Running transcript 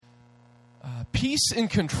Peace and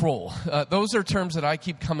control. Those are terms that I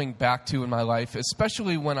keep coming back to in my life,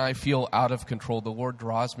 especially when I feel out of control. The Lord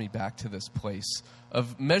draws me back to this place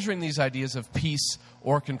of measuring these ideas of peace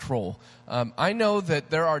or control. I know that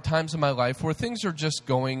there are times in my life where things are just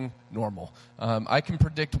going normal. I can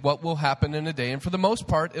predict what will happen in a day, and for the most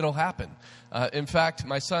part, it'll happen. In fact,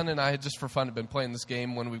 my son and I, just for fun, have been playing this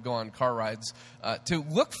game when we go on car rides to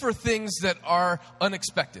look for things that are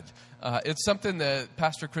unexpected. It's something that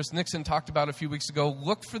Pastor Chris Nixon talked about a few weeks ago.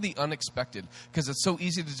 Look for the unexpected, because it's so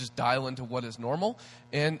easy to just dial into what is normal,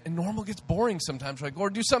 and normal gets boring sometimes. Like,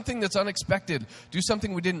 Lord, do something that's unexpected. Do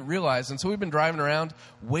something we didn't realize. And so we've been driving around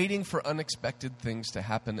waiting for unexpected things to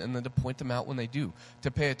happen and then to point them out when they do,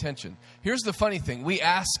 to pay attention. Here's the funny thing. We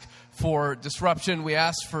ask for disruption. We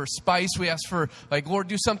ask for spice. We ask for, like, Lord,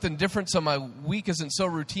 do something different so my week isn't so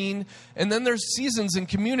routine. And then there's seasons in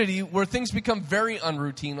community where things become very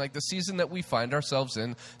unroutine, like the season that we find ourselves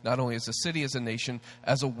in, not only as a city, as a nation,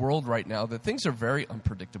 as a world right now, that things are very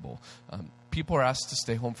unpredictable. People are asked to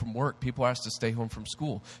stay home from work. People are asked to stay home from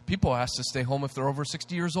school. People are asked to stay home if they're over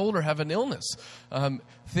 60 years old or have an illness.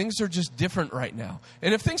 Things are just different right now.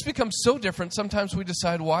 And if things become so different, sometimes we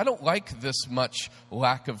decide, well, I don't like this much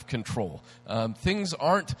lack of control. Things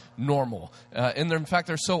aren't normal. And in fact,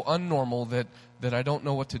 they're so unnormal that I don't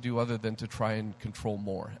know what to do other than to try and control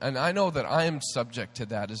more. And I know that I am subject to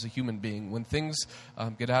that as a human being. When things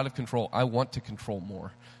get out of control, I want to control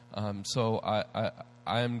more. So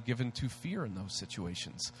I am given to fear in those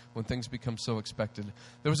situations when things become so expected.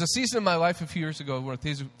 There was a season in my life a few years ago where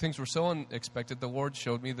things were so unexpected. The Lord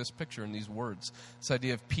showed me this picture and these words, this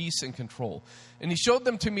idea of peace and control. And He showed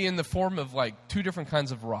them to me in the form of like two different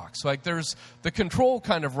kinds of rocks. Like there's the control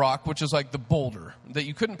kind of rock, which is like the boulder that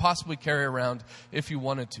you couldn't possibly carry around if you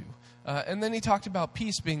wanted to. And then He talked about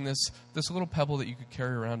peace being this little pebble that you could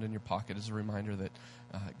carry around in your pocket as a reminder that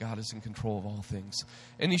God is in control of all things.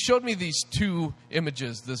 And He showed me these two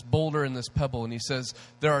images, this boulder and this pebble. And He says,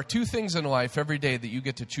 there are two things in life every day that you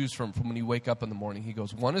get to choose from when you wake up in the morning. He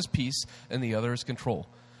goes, one is peace and the other is control.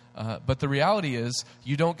 But the reality is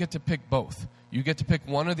you don't get to pick both. You get to pick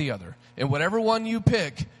one or the other. And whatever one you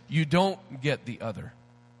pick, you don't get the other.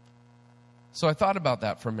 So I thought about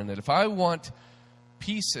that for a minute. If I want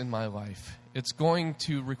peace in my life, it's going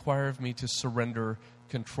to require of me to surrender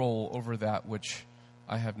control over that which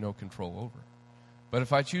I have no control over. But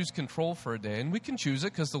if I choose control for a day, and we can choose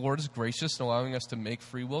it because the Lord is gracious in allowing us to make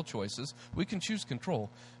free will choices, we can choose control.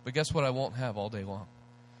 But guess what I won't have all day long?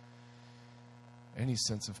 Any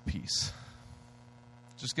sense of peace.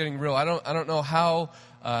 Just getting real. I don't know how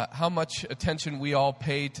much attention we all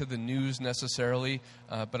pay to the news necessarily,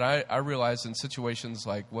 but I realize in situations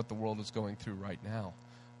like what the world is going through right now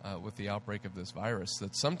with the outbreak of this virus,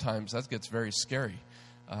 that sometimes that gets very scary.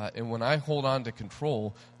 And when I hold on to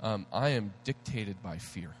control, I am dictated by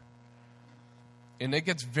fear. And it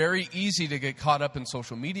gets very easy to get caught up in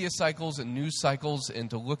social media cycles and news cycles and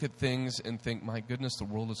to look at things and think, my goodness, the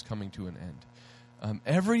world is coming to an end.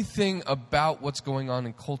 Everything about what's going on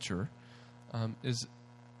in culture is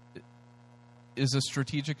a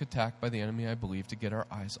strategic attack by the enemy, I believe, to get our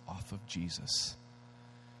eyes off of Jesus.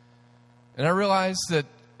 And I realize that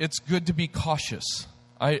it's good to be cautious.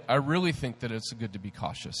 I really think that it's good to be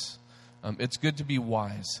cautious. It's good to be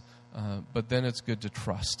wise, but then it's good to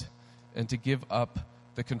trust and to give up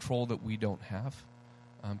the control that we don't have,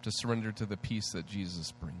 to surrender to the peace that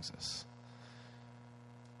Jesus brings us.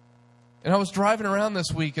 And I was driving around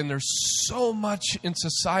this week, and there's so much in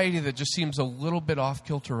society that just seems a little bit off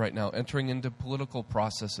kilter right now, entering into political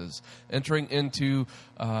processes, entering into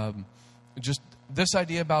just this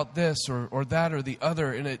idea about this or that or the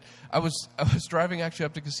other. And I was driving actually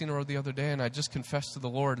up to Casino Road the other day, and I just confessed to the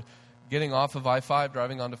Lord, getting off of I-5,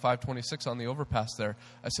 driving onto 526 on the overpass there.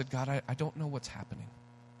 I said, God, I don't know what's happening.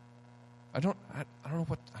 I don't know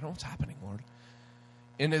what's happening, Lord.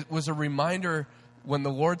 And it was a reminder when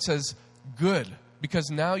the Lord says, good,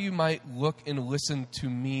 because now you might look and listen to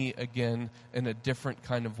me again in a different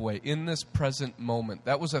kind of way, in this present moment.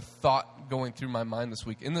 That was a thought going through my mind this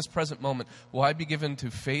week. In this present moment, will I be given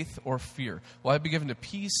to faith or fear? Will I be given to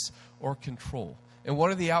peace or control? And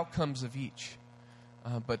what are the outcomes of each?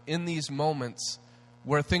 But in these moments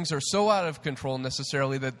where things are so out of control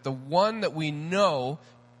necessarily that the one that we know,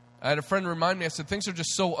 I had a friend remind me, I said, things are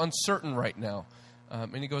just so uncertain right now.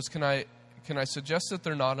 And he goes, Can I suggest that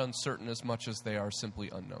they're not uncertain as much as they are simply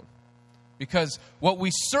unknown? Because what we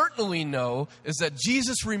certainly know is that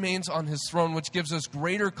Jesus remains on His throne, which gives us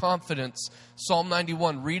greater confidence. Psalm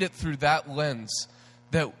 91, read it through that lens,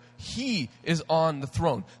 that He is on the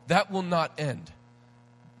throne. That will not end.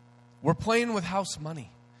 We're playing with house money.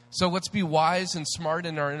 So let's be wise and smart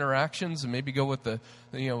in our interactions, and maybe go with the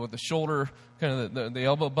shoulder, kind of the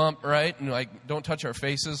elbow bump, right? And like, don't touch our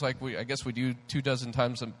faces like I guess we do 24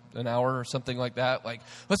 times an hour or something like that. Like,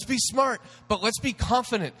 let's be smart, but let's be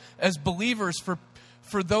confident as believers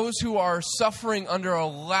for those who are suffering under a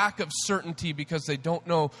lack of certainty because they don't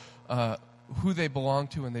know who they belong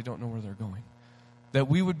to and they don't know where they're going. That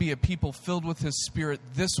we would be a people filled with His Spirit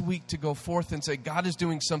this week to go forth and say, God is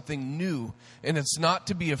doing something new, and it's not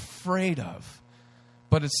to be afraid of,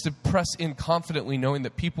 but it's to press in confidently, knowing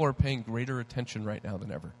that people are paying greater attention right now than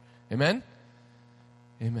ever. Amen?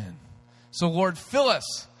 Amen. So, Lord, fill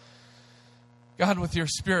us, God, with your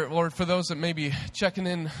Spirit. Lord, for those that may be checking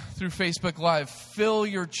in through Facebook Live, fill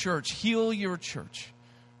your church, heal your church,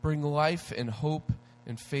 bring life and hope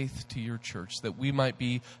and faith to your church, that we might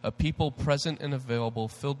be a people present and available,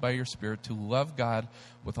 filled by your Spirit, to love God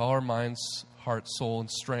with all our minds, heart, soul, and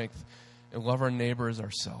strength, and love our neighbor as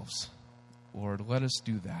ourselves. Lord, let us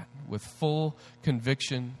do that with full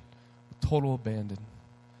conviction, with total abandon.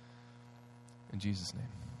 In Jesus' name.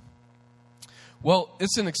 Well,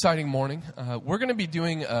 it's an exciting morning. We're going to be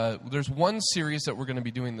doing, there's one series that we're going to be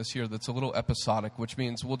doing this year that's a little episodic, which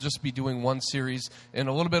means we'll just be doing one series, and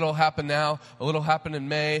a little bit will happen now, a little happen in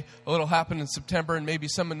May, a little happen in September, and maybe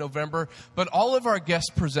some in November. But all of our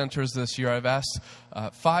guest presenters this year, I've asked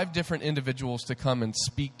 5 different individuals to come and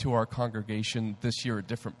speak to our congregation this year at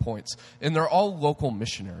different points. And they're all local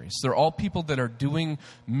missionaries. They're all people that are doing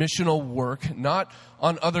missional work, not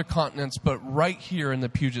on other continents, but right here in the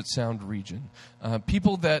Puget Sound region.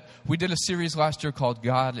 People that we did a series last year called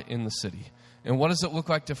God in the City. And what does it look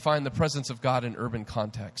like to find the presence of God in urban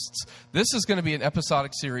contexts? This is going to be an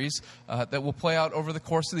episodic series that will play out over the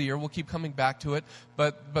course of the year. We'll keep coming back to it.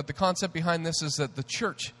 But the concept behind this is that the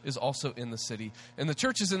church is also in the city. And the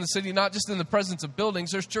church is in the city not just in the presence of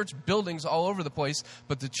buildings. There's church buildings all over the place.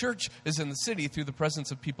 But the church is in the city through the presence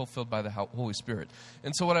of people filled by the Holy Spirit.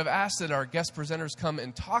 And so what I've asked that our guest presenters come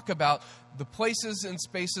and talk about the places and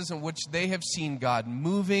spaces in which they have seen God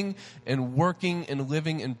moving and working and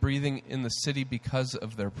living and breathing in the city because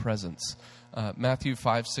of their presence. Matthew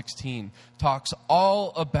 5:16 talks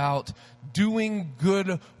all about doing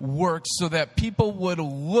good works so that people would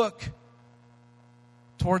look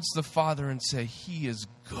towards the Father and say, He is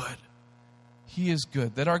good. He is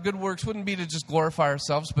good. That our good works wouldn't be to just glorify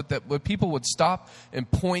ourselves, but that people would stop and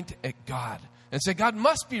point at God and say, God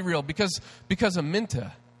must be real because of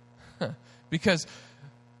Minta. Because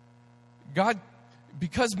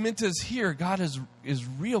Minta is here, God is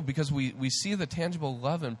real, because we see the tangible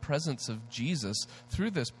love and presence of Jesus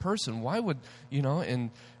through this person. Why would, and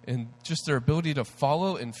just their ability to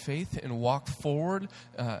follow in faith and walk forward,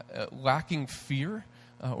 lacking fear,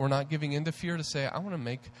 or not giving into fear, to say, I want to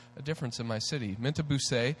make a difference in my city. Minta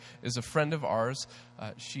Bousset is a friend of ours.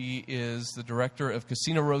 She is the director of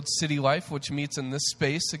Casino Road City Life, which meets in this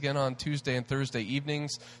space again on Tuesday and Thursday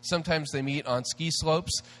evenings. Sometimes they meet on ski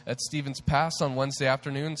slopes at Stevens Pass on Wednesday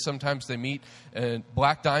afternoon. Sometimes they meet at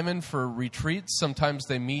Black Diamond for retreats. Sometimes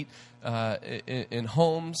they meet in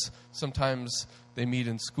homes. Sometimes they meet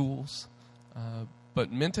in schools. But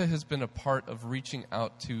Minta has been a part of reaching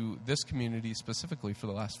out to this community specifically for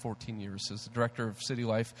the last 14 years. As the director of City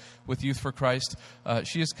Life with Youth for Christ,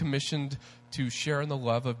 she is commissioned to share in the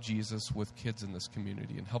love of Jesus with kids in this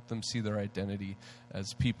community and help them see their identity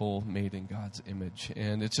as people made in God's image.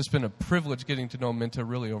 And it's just been a privilege getting to know Minta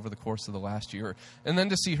really over the course of the last year. And then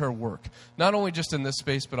to see her work, not only just in this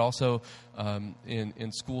space, but also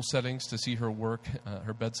in school settings, to see her work,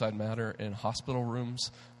 her bedside manner in hospital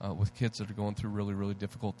rooms with kids that are going through really, really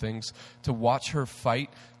difficult things. To watch her fight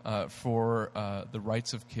for the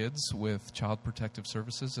rights of kids with Child Protective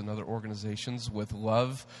Services and other organizations with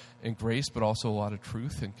love and grace, but also a lot of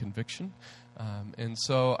truth and conviction. And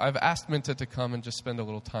so I've asked Minta to come and just spend a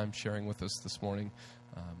little time sharing with us this morning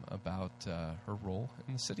about her role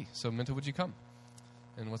in the city. So Minta, would you come?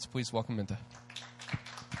 And let's please welcome Minta.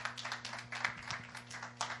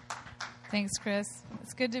 Thanks, Chris.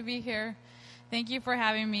 It's good to be here. Thank you for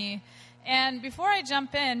having me. And before I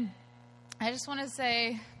jump in, I just want to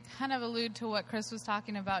say, kind of allude to what Chris was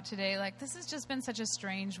talking about today. Like, this has just been such a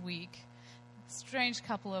strange week. Strange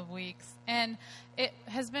couple of weeks. And it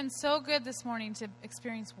has been so good this morning to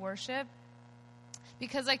experience worship,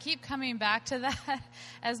 because I keep coming back to that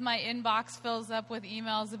as my inbox fills up with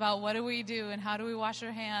emails about what do we do and how do we wash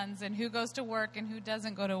our hands and who goes to work and who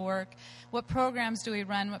doesn't go to work. What programs do we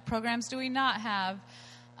run? What programs do we not have?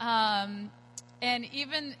 And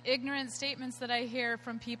even ignorant statements that I hear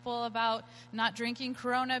from people about not drinking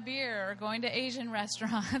Corona beer or going to Asian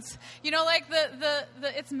restaurants. Like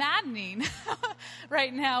it's maddening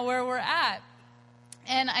right now where we're at.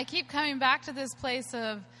 And I keep coming back to this place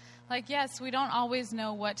of, like, yes, we don't always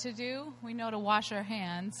know what to do. We know to wash our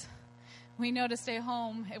hands. We know to stay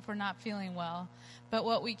home if we're not feeling well. But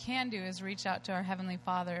what we can do is reach out to our Heavenly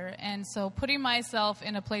Father. And so putting myself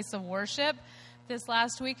in a place of worship this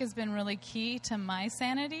last week has been really key to my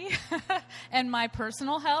sanity and my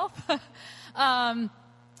personal health.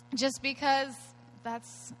 Just because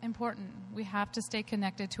that's important. We have to stay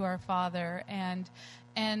connected to our Father and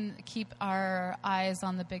keep our eyes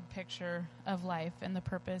on the big picture of life and the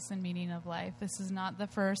purpose and meaning of life. This is not the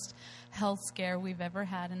first health scare we've ever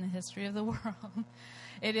had in the history of the world.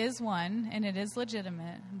 It is one, and it is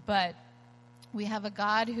legitimate, but we have a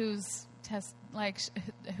God who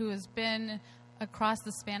has been across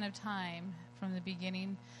the span of time from the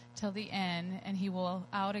beginning till the end, and he will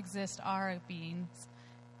out-exist our beings.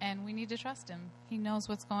 And we need to trust him. He knows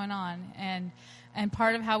what's going on. And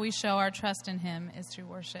part of how we show our trust in him is through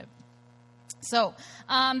worship. So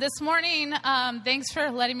this morning, thanks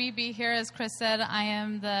for letting me be here. As Chris said, I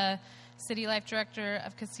am the City Life Director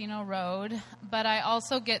of Casino Road. But I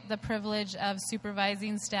also get the privilege of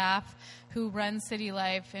supervising staff who run City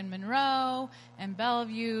Life in Monroe and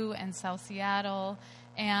Bellevue and South Seattle.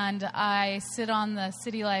 And I sit on the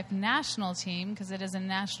City Life national team because it is a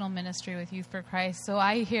national ministry with Youth for Christ. So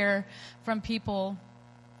I hear from people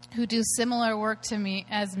who do similar work to me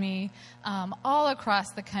all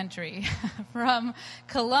across the country, from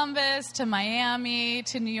Columbus to Miami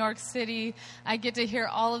to New York City. I get to hear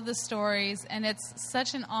all of the stories, and it's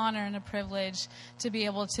such an honor and a privilege to be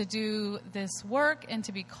able to do this work and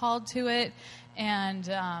to be called to it. And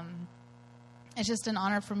it's just an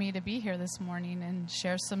honor for me to be here this morning and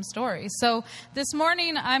share some stories. So this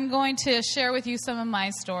morning, I'm going to share with you some of my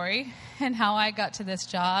story and how I got to this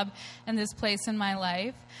job and this place in my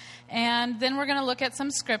life. And then we're going to look at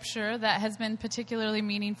some scripture that has been particularly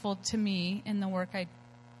meaningful to me in the work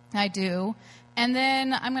I do. And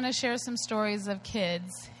then I'm going to share some stories of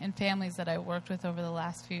kids and families that I worked with over the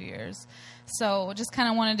last few years. So just kind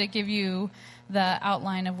of wanted to give you the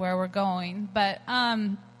outline of where we're going. But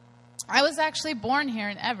I was actually born here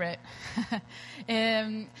in Everett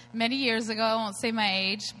many years ago. I won't say my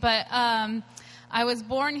age, but I was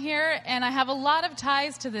born here, and I have a lot of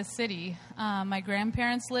ties to this city. My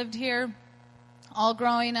grandparents lived here all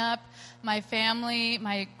growing up. My family,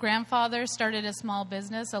 my grandfather started a small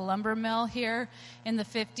business, a lumber mill here in the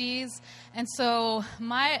 50s. And so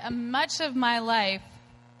much of my life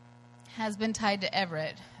has been tied to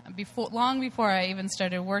Everett, long before I even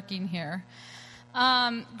started working here.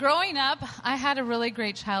 Growing up, I had a really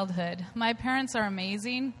great childhood. My parents are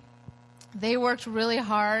amazing. They worked really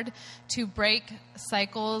hard to break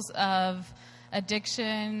cycles of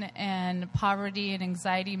addiction and poverty and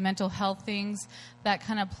anxiety, mental health things that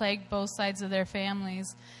kind of plagued both sides of their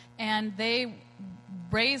families. And they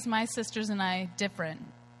raised my sisters and I different.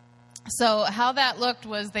 So how that looked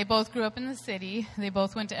was they both grew up in the city. They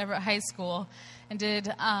both went to Everett High School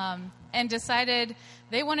and decided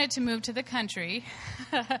they wanted to move to the country.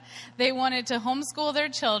 They wanted to homeschool their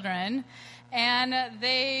children. And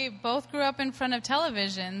they both grew up in front of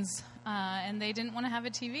televisions, and they didn't want to have a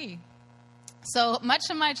TV. So much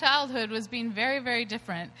of my childhood was being very, very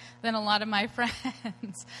different than a lot of my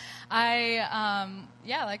friends. Like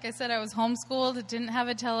I said, I was homeschooled, didn't have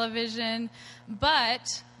a television.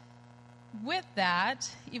 But with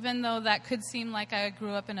that, even though that could seem like I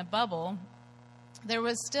grew up in a bubble, there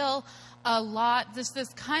was still a lot, this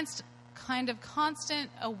kind of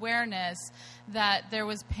constant awareness that there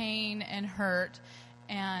was pain and hurt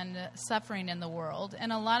and suffering in the world.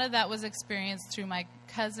 And a lot of that was experienced through my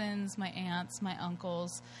cousins, my aunts, my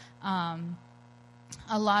uncles. A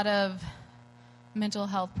lot of mental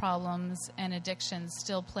health problems and addictions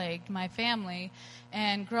still plagued my family.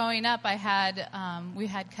 And growing up, we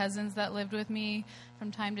had cousins that lived with me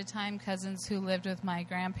from time to time, cousins who lived with my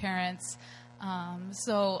grandparents.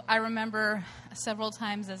 So I remember several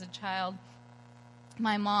times as a child,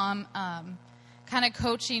 my mom kind of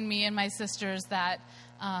coaching me and my sisters that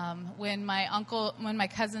when my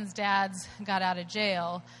cousin's dads got out of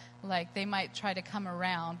jail, like they might try to come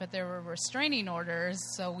around, but there were restraining orders,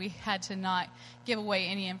 so we had to not give away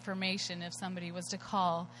any information if somebody was to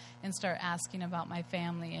call and start asking about my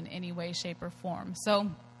family in any way, shape, or form.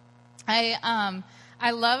 So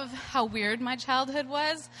I love how weird my childhood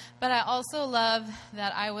was, but I also love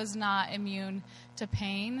that I was not immune to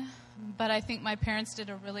pain. But I think my parents did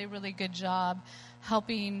a really, really good job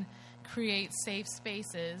helping create safe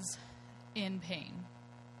spaces in pain.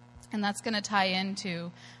 And that's going to tie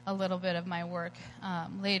into a little bit of my work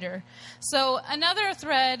later. So another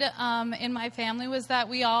thread in my family was that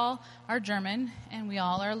we all are German and we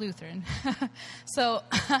all are Lutheran. So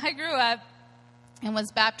I grew up and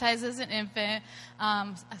was baptized as an infant.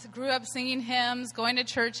 I grew up singing hymns, going to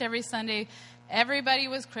church every Sunday. Everybody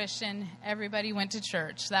was Christian. Everybody went to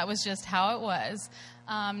church. That was just how it was.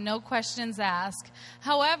 No questions asked.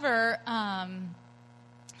 However,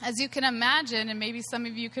 as you can imagine, and maybe some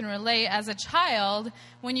of you can relate, as a child,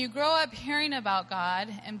 when you grow up hearing about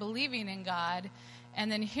God and believing in God,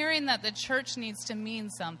 and then hearing that the church needs to mean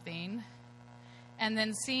something, and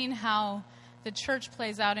then seeing how the church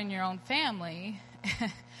plays out in your own family,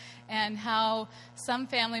 and how some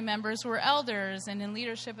family members were elders and in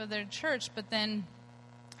leadership of their church, but then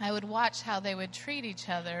I would watch how they would treat each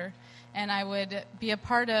other, and I would be a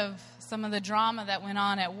part of some of the drama that went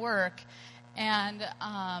on at work. And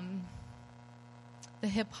the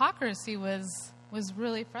hypocrisy was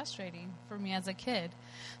really frustrating for me as a kid.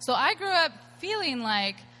 So I grew up feeling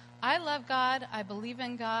like I love God, I believe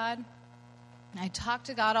in God, I talk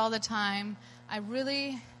to God all the time. I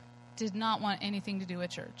really did not want anything to do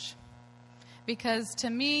with church. Because to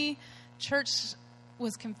me, church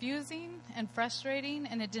was confusing and frustrating,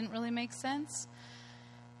 and it didn't really make sense.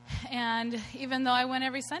 And even though I went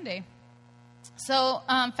every Sunday. So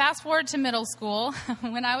fast forward to middle school.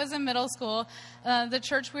 When I was in middle school, the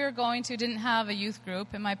church we were going to didn't have a youth group,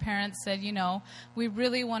 and my parents said, we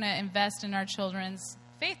really want to invest in our children's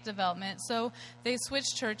faith development. So they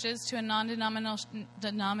switched churches to a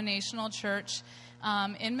non-denominational church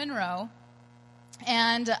in Monroe.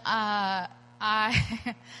 And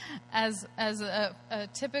I, as a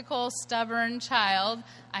typical stubborn child,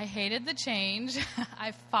 I hated the change.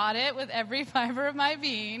 I fought it with every fiber of my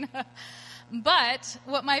being. But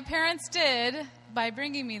what my parents did by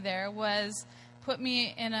bringing me there was put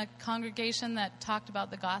me in a congregation that talked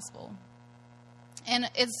about the gospel.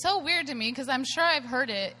 And it's so weird to me because I'm sure I've heard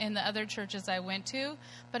it in the other churches I went to,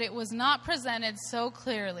 but it was not presented so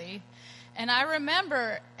clearly. And I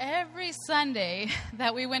remember every Sunday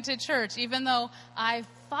that we went to church, even though I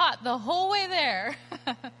fought the whole way there.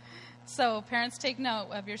 So parents, take note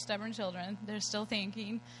of your stubborn children. They're still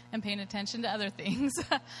thinking and paying attention to other things.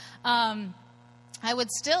 I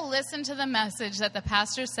would still listen to the message that the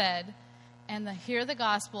pastor said and hear the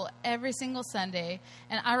gospel every single Sunday.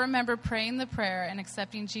 And I remember praying the prayer and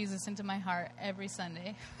accepting Jesus into my heart every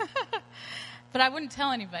Sunday. But I wouldn't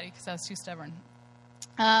tell anybody because I was too stubborn.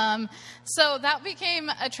 So that became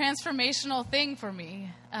a transformational thing for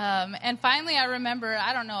me. And finally, I remember,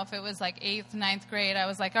 I don't know if it was like 8th, 9th grade, I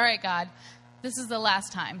was like, all right, God, this is the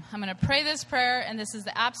last time. I'm going to pray this prayer, and this is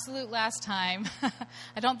the absolute last time.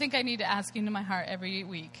 I don't think I need to ask you into my heart every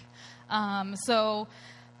week. So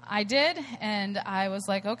I did, and I was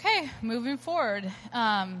like, okay, moving forward.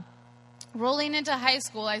 Rolling into high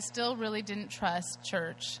school, I still really didn't trust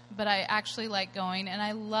church, but I actually liked going, and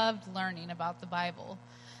I loved learning about the Bible.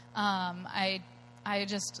 I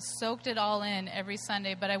just soaked it all in every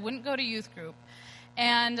Sunday, but I wouldn't go to youth group.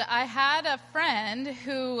 And I had a friend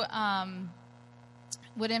who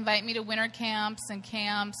would invite me to winter camps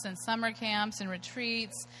and summer camps and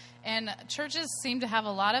retreats. And churches seemed to have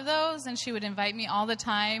a lot of those, and she would invite me all the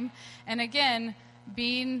time. And again,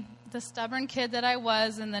 being the stubborn kid that I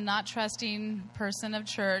was and the not trusting person of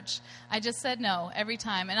church, I just said no every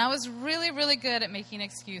time. And I was really, really good at making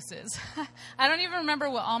excuses. I don't even remember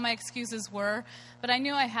what all my excuses were, but I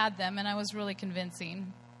knew I had them, and I was really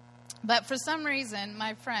convincing. But for some reason,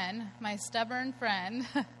 my stubborn friend,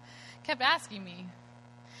 kept asking me.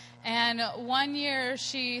 And one year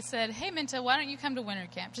she said, hey, Minta, why don't you come to winter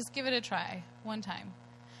camp? Just give it a try one time.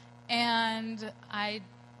 And I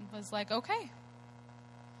was like, okay.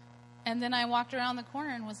 And then I walked around the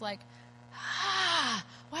corner and was like,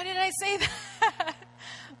 why did I say that?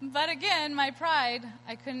 But again, my pride,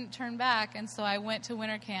 I couldn't turn back. And so I went to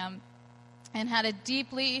winter camp and had a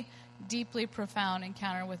deeply, deeply profound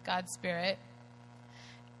encounter with God's Spirit.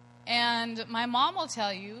 And my mom will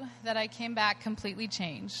tell you that I came back completely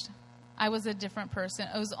changed. I was a different person.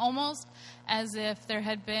 It was almost as if there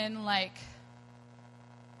had been like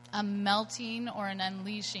a melting or an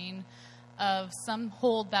unleashing of some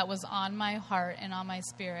hold that was on my heart and on my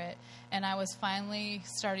spirit. And I was finally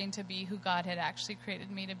starting to be who God had actually created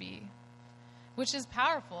me to be, which is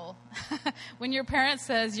powerful. When your parent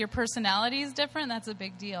says your personality is different, that's a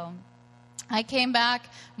big deal. I came back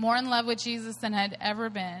more in love with Jesus than I'd ever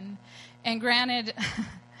been. And granted,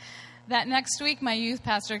 that next week my youth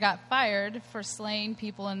pastor got fired for slaying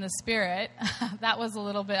people in the spirit. That was a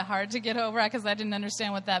little bit hard to get over because I didn't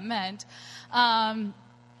understand what that meant.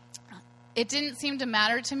 it didn't seem to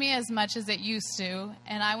matter to me as much as it used to.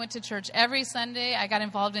 And I went to church every Sunday. I got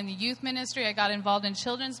involved in the youth ministry. I got involved in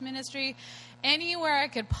children's ministry. Anywhere I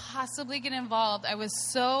could possibly get involved, I was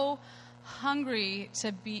so hungry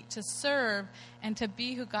to serve and to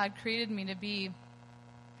be who God created me to be.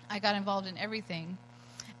 I got involved in everything.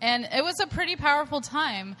 And it was a pretty powerful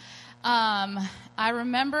time. I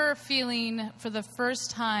remember feeling for the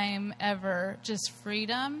first time ever just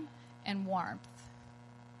freedom and warmth.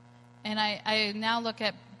 And I now look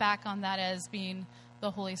back on that as being the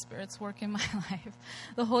Holy Spirit's work in my life.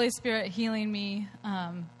 The Holy Spirit healing me,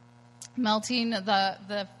 melting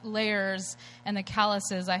the layers and the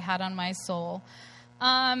calluses I had on my soul.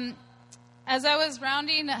 As I was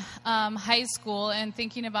rounding high school and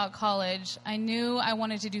thinking about college, I knew I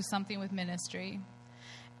wanted to do something with ministry.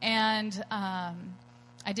 And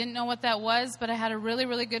I didn't know what that was, but I had a really,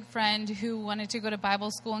 really good friend who wanted to go to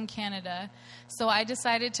Bible school in Canada. So I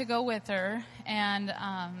decided to go with her, and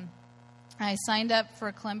I signed up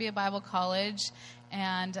for Columbia Bible College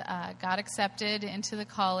and got accepted into the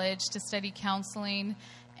college to study counseling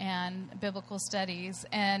and biblical studies.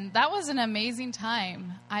 And that was an amazing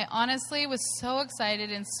time. I honestly was so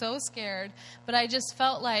excited and so scared, but I just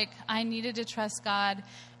felt like I needed to trust God.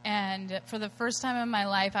 And for the first time in my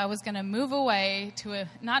life, I was going to move away to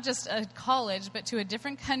not just a college, but to a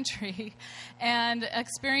different country and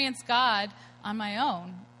experience God on my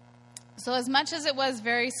own. So as much as it was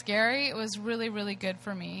very scary, it was really, really good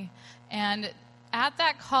for me. And at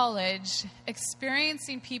that college,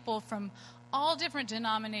 experiencing people from all different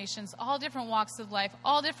denominations, all different walks of life,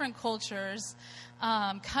 all different cultures,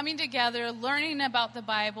 coming together, learning about the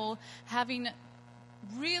Bible, having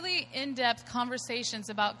really in-depth conversations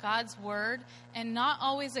about God's Word, and not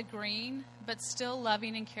always agreeing, but still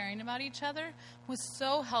loving and caring about each other, was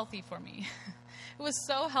so healthy for me. It was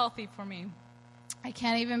so healthy for me. I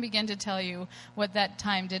can't even begin to tell you what that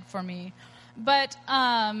time did for me. But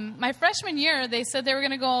my freshman year, they said they were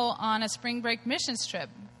going to go on a spring break missions trip.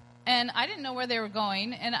 And I didn't know where they were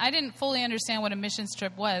going, and I didn't fully understand what a missions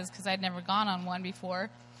trip was because I'd never gone on one before.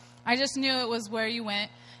 I just knew it was where you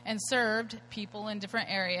went and served people in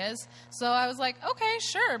different areas. So I was like, okay,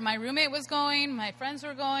 sure. My roommate was going. My friends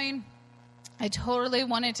were going. I totally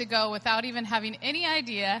wanted to go without even having any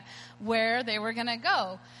idea where they were going to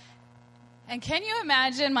go. And can you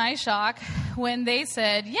imagine my shock when they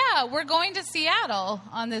said, yeah, we're going to Seattle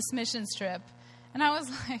on this missions trip? And I was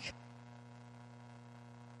like,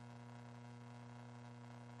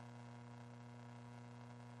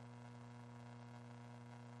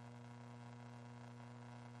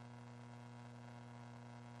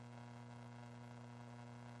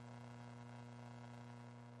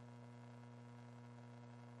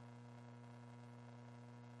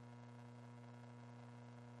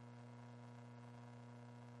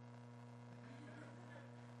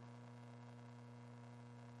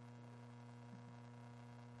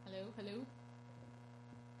 hello?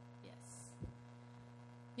 Yes.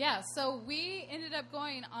 Yeah, so we ended up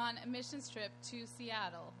going on a missions trip to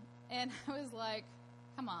Seattle. And I was like,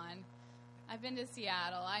 come on. I've been to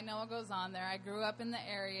Seattle. I know what goes on there. I grew up in the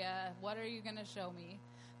area. What are you going to show me?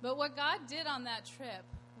 But what God did on that trip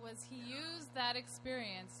was He used that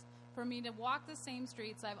experience for me to walk the same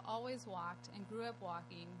streets I've always walked and grew up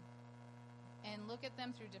walking and look at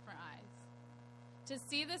them through different eyes. To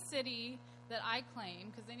see the city that I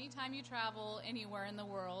claim, because anytime you travel anywhere in the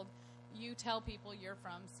world, you tell people you're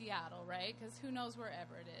from Seattle, right? Because who knows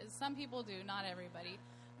wherever it is. Some people do, not everybody.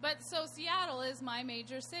 But so Seattle is my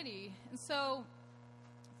major city. And so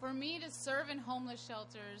for me to serve in homeless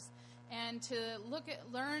shelters and to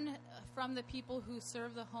learn from the people who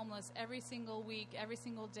serve the homeless every single week, every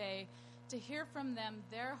single day, to hear from them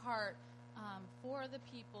their heart for the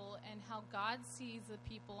people and how God sees the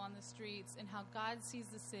people on the streets and how God sees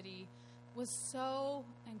the city was so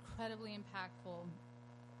incredibly impactful.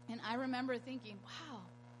 And I remember thinking, wow,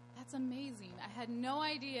 that's amazing. I had no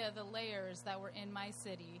idea the layers that were in my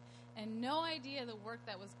city and no idea the work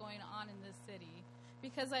that was going on in this city,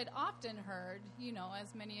 because I'd often heard,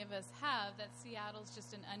 as many of us have, that Seattle's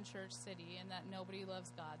just an unchurched city and that nobody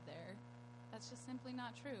loves God there. That's just simply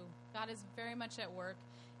not true. God is very much at work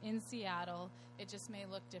in Seattle. It just may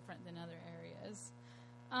look different than other areas.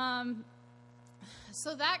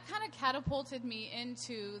 So that kind of catapulted me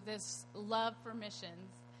into this love for missions.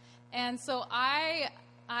 And so I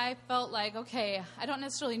felt like, okay, I don't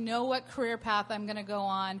necessarily know what career path I'm going to go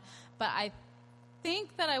on, but I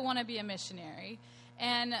think that I want to be a missionary.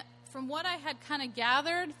 And from what I had kind of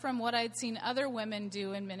gathered from what I'd seen other women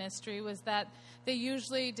do in ministry was that they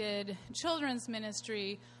usually did children's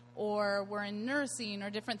ministry or were in nursing or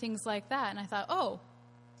different things like that. And I thought, oh,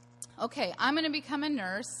 okay, I'm going to become a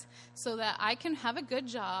nurse so that I can have a good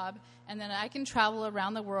job and then I can travel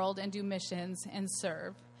around the world and do missions and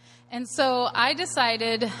serve. And so I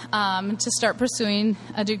decided to start pursuing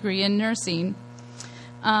a degree in nursing.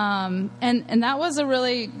 And that was a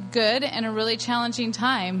really good and a really challenging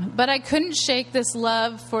time. But I couldn't shake this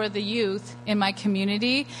love for the youth in my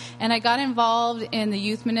community. And I got involved in the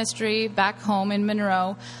youth ministry back home in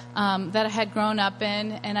Monroe that I had grown up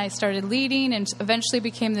in. And I started leading and eventually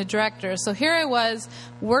became the director. So here I was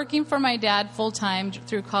working for my dad full-time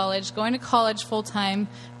through college, going to college full-time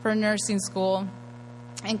for nursing school,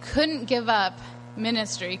 and couldn't give up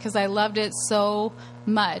ministry because I loved it so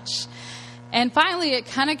much. And finally, it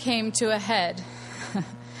kind of came to a head.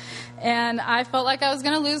 And I felt like I was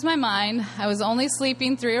going to lose my mind. I was only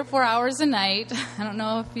sleeping 3 or 4 hours a night. I don't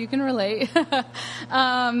know if you can relate.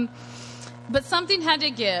 But something had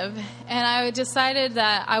to give. And I decided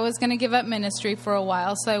that I was going to give up ministry for a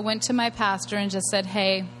while. So I went to my pastor and just said,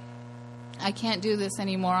 hey, I can't do this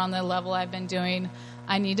anymore on the level I've been doing.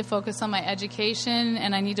 I need to focus on my education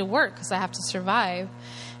and I need to work because I have to survive.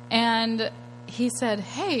 And he said,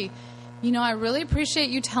 hey, you know, I really appreciate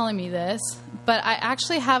you telling me this, but I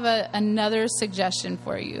actually have another suggestion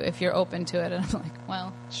for you if you're open to it. And I'm like,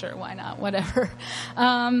 well, sure, why not? Whatever.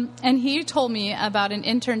 And he told me about an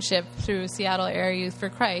internship through Seattle Area Youth for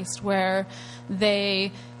Christ where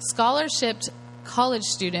they scholarshiped college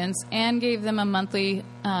students and gave them a monthly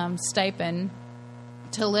stipend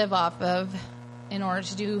to live off of in order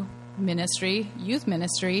to do ministry, youth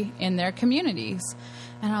ministry in their communities.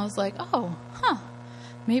 And I was like, oh,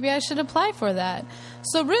 maybe I should apply for that.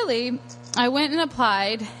 So really, I went and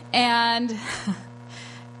applied, and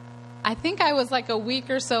I think I was like a week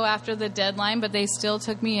or so after the deadline, but they still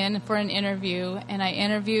took me in for an interview, and I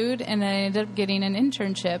interviewed, and I ended up getting an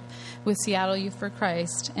internship with Seattle Youth for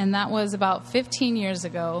Christ, and that was about 15 years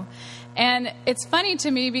ago. And it's funny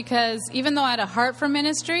to me because even though I had a heart for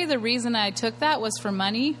ministry, the reason I took that was for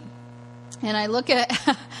money. And I look at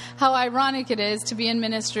how ironic it is to be in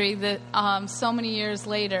ministry that so many years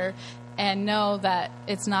later and know that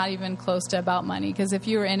it's not even close to about money. Because if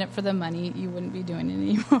you were in it for the money, you wouldn't be doing it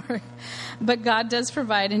anymore. But God does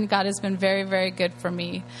provide, and God has been very, very good for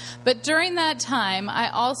me. But during that time, I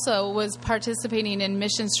also was participating in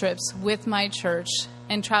mission trips with my church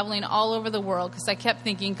and traveling all over the world because I kept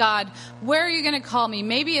thinking, God, where are you going to call me?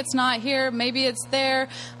 Maybe it's not here. Maybe it's there.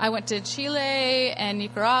 I went to Chile and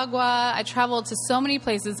Nicaragua. I traveled to so many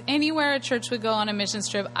places. Anywhere a church would go on a mission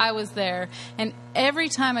trip, I was there. And every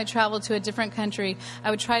time I traveled to a different country, I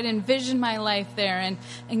would try to envision my life there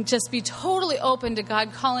and just be totally open to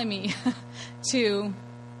God calling me to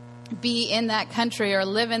be in that country or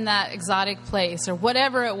live in that exotic place or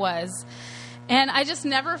whatever it was. And I just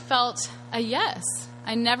never felt a yes.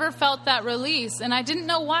 I never felt that release, and I didn't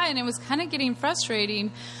know why, and it was kind of getting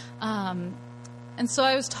frustrating. And so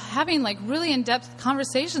I was having like really in-depth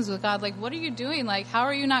conversations with God, like, what are you doing? Like, how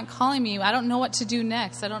are you not calling me? I don't know what to do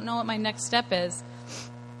next. I don't know what my next step is.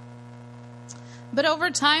 But over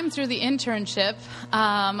time, through the internship,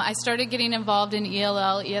 I started getting involved in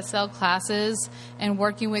ELL, ESL classes and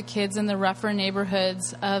working with kids in the rougher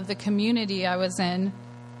neighborhoods of the community I was in.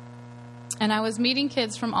 And I was meeting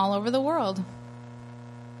kids from all over the world.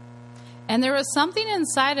 And there was something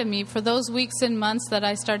inside of me for those weeks and months that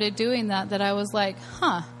I started doing that I was like,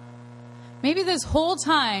 maybe this whole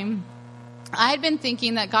time I'd been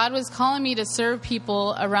thinking that God was calling me to serve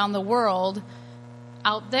people around the world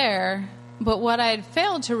out there. But what I had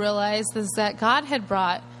failed to realize is that God had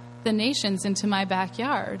brought the nations into my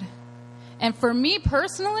backyard. And for me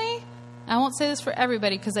personally, I won't say this for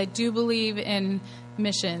everybody because I do believe in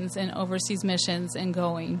missions and overseas missions and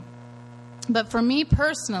going. But for me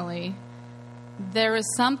personally, there is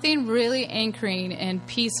something really anchoring and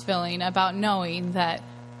peace-filling about knowing that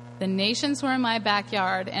the nations were in my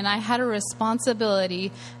backyard and I had a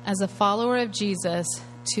responsibility as a follower of Jesus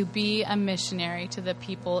to be a missionary to the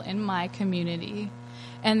people in my community.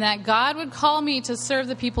 And that God would call me to serve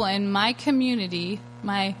the people in my community,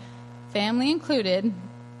 my family included,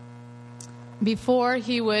 before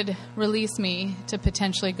he would release me to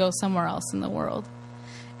potentially go somewhere else in the world.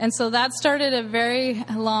 And so that started a very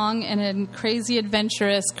long and a crazy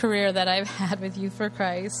adventurous career that I've had with Youth for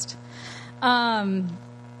Christ.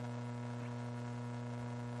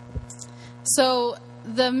 So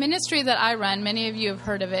the ministry that I run, many of you have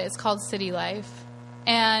heard of it, it's called City Life.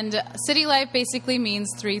 And City Life basically means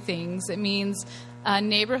 3 things. It means a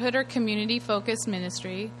neighborhood or community-focused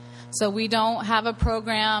ministry. So we don't have a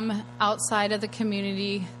program outside of the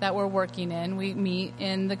community that we're working in. We meet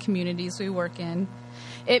in the communities we work in.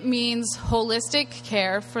 It means holistic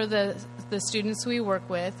care for the the students we work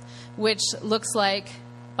with, which looks like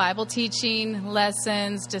Bible teaching,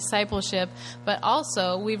 lessons, discipleship, but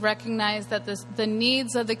also we've recognized that the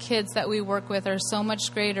needs of the kids that we work with are so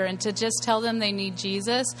much greater, and to just tell them they need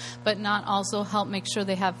Jesus, but not also help make sure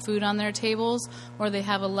they have food on their tables, or they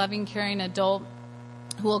have a loving, caring adult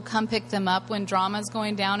who will come pick them up when drama's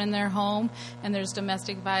going down in their home and there's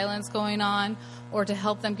domestic violence going on, or to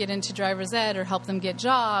help them get into driver's ed or help them get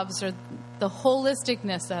jobs, or the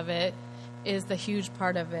holisticness of it is the huge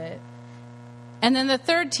part of it. And then the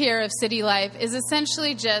third tier of City Life is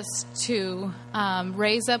essentially just to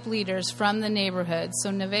raise up leaders from the neighborhood. So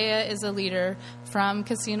Nevaeh is a leader from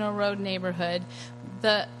Casino Road neighborhood.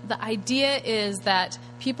 The idea is that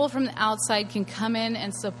people from the outside can come in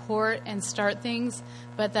and support and start things,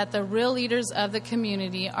 but that the real leaders of the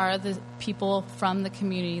community are the people from the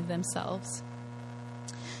community themselves.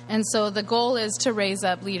 And so the goal is to raise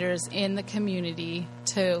up leaders in the community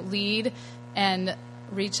to lead and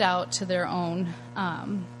reach out to their own.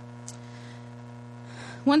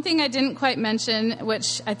 One thing I didn't quite mention,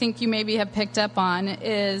 which I think you maybe have picked up on,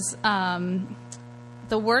 is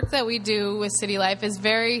the work that we do with City Life is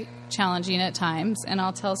very challenging at times, and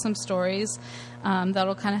I'll tell some stories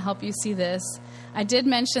that'll kind of help you see this. I did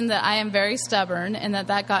mention that I am very stubborn, and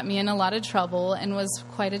that got me in a lot of trouble and was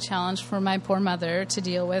quite a challenge for my poor mother to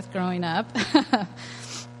deal with growing up.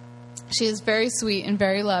 She is very sweet and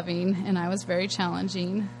very loving, and I was very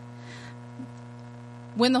challenging.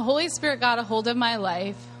 When the Holy Spirit got a hold of my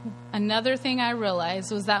life, another thing I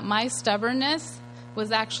realized was that my stubbornness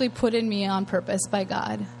was actually put in me on purpose by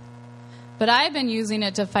God. But I've been using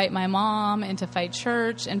it to fight my mom and to fight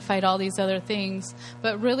church and fight all these other things.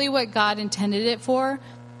 But really what God intended it for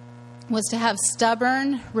was to have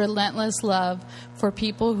stubborn, relentless love for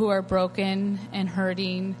people who are broken and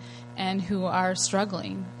hurting and who are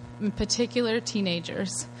struggling. In particular,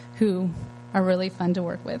 teenagers who are really fun to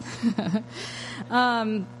work with.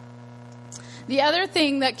 The other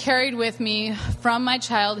thing that carried with me from my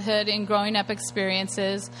childhood and growing up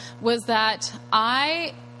experiences was that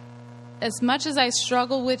as much as I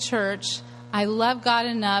struggled with church, I loved God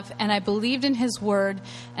enough and I believed in His Word,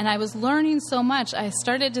 and I was learning so much. I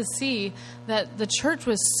started to see that the church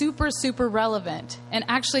was super, super relevant, and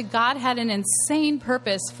actually God had an insane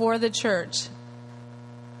purpose for the church.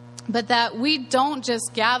 But that we don't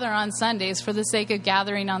just gather on Sundays for the sake of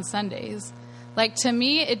gathering on Sundays. Like, to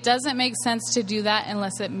me, it doesn't make sense to do that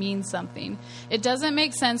unless it means something. It doesn't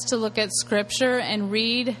make sense to look at Scripture and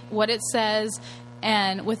read what it says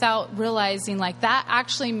and without realizing, like, that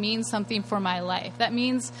actually means something for my life. That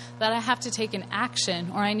means that I have to take an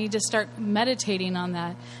action, or I need to start meditating on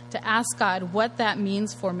that to ask God what that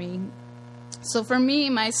means for me. So for me,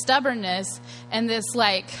 my stubbornness and this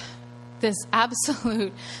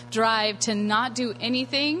absolute drive to not do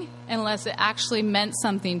anything unless it actually meant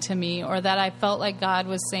something to me, or that I felt like God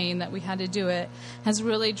was saying that we had to do it, has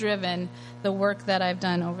really driven the work that I've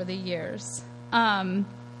done over the years.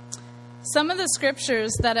 Some of the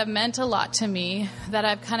scriptures that have meant a lot to me, that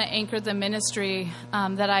I've kind of anchored the ministry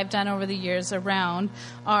that I've done over the years around,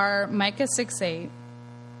 are Micah 6:8.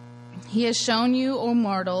 He has shown you, O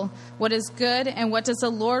mortal, what is good, and what does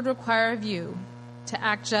the Lord require of you? To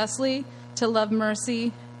act justly, to love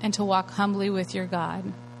mercy, and to walk humbly with your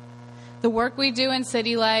God. The work we do in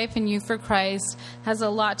City Life and Youth for Christ has a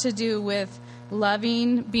lot to do with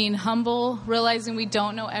loving, being humble, realizing we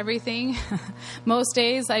don't know everything. Most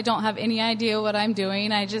days I don't have any idea what I'm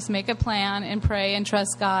doing. I just make a plan and pray and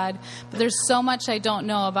trust God. But there's so much I don't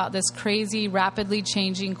know about this crazy, rapidly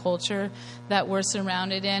changing culture that we're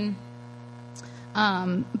surrounded in.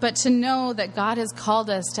 But to know that God has called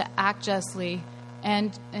us to act justly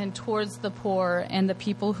and towards the poor and the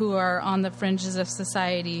people who are on the fringes of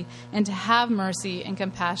society, and to have mercy and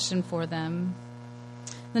compassion for them.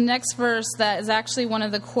 The next verse that is actually one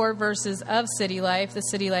of the core verses of City Life, the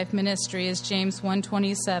City Life ministry, is James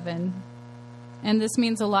 1:27. And this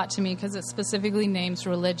means a lot to me because it specifically names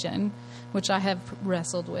religion, which I have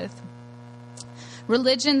wrestled with.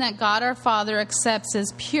 Religion that God our Father accepts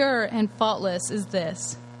as pure and faultless is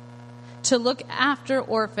this: to look after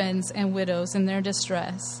orphans and widows in their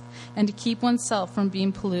distress, and to keep oneself from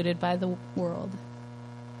being polluted by the world.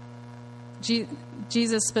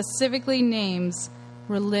 Jesus specifically names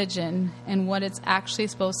religion and what it's actually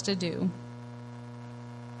supposed to do.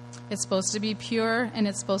 It's supposed to be pure, and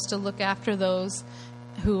it's supposed to look after those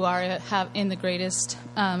who have in the greatest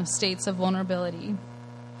states of vulnerability.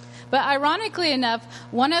 But ironically enough,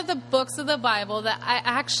 one of the books of the Bible that I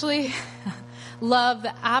actually love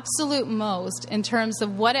the absolute most in terms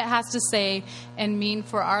of what it has to say and mean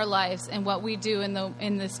for our lives and what we do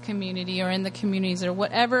in this community or in the communities or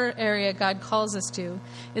whatever area God calls us to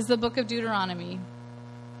is the book of Deuteronomy.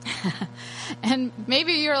 And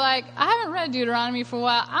maybe you're like, I haven't read Deuteronomy for a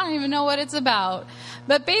while. I don't even know what it's about.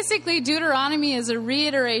 But basically, Deuteronomy is a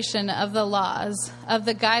reiteration of the laws, of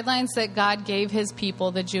the guidelines that God gave his people,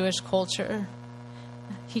 the Jewish culture.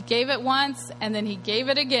 He gave it once, and then he gave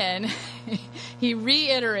it again. He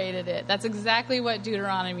reiterated it. That's exactly what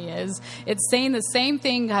Deuteronomy is. It's saying the same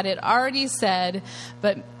thing God had already said,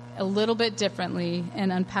 but a little bit differently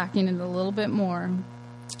and unpacking it a little bit more.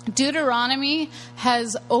 Deuteronomy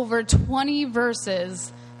has over 20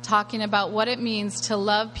 verses talking about what it means to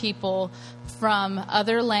love people from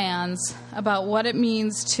other lands, about what it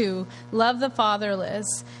means to love the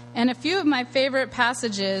fatherless. And a few of my favorite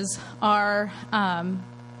passages are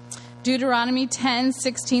Deuteronomy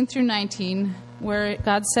 10:16 through 19, where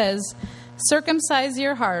God says, "Circumcise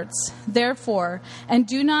your hearts, therefore, and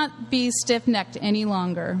do not be stiff-necked any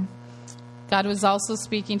longer." God was also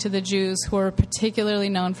speaking to the Jews who were particularly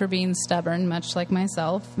known for being stubborn, much like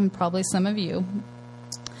myself and probably some of you.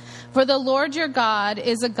 "For the Lord your God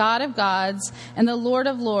is a God of gods and the Lord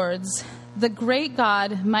of lords, the great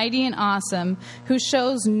God, mighty and awesome, who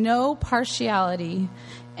shows no partiality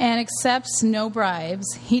and accepts no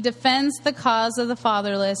bribes. He defends the cause of the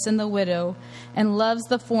fatherless and the widow and loves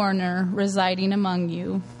the foreigner residing among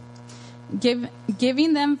you,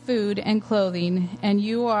 giving them food and clothing, and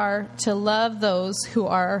you are to love those who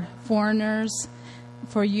are foreigners,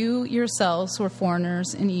 for you yourselves were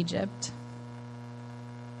foreigners in Egypt."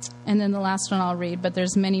 And then the last one I'll read, but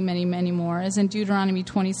there's many, many, many more, is in Deuteronomy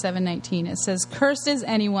 27:19. It says, "Cursed is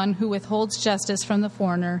anyone who withholds justice from the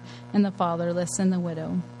foreigner and the fatherless and the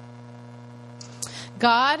widow."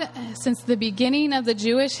 God, since the beginning of the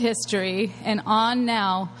Jewish history and on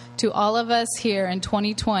now to all of us here in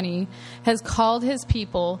 2020, has called his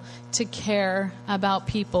people to care about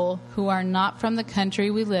people who are not from the country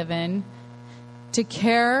we live in, to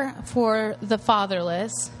care for the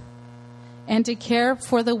fatherless, and to care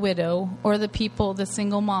for the widow or the people, the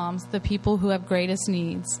single moms, the people who have greatest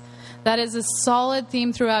needs. That is a solid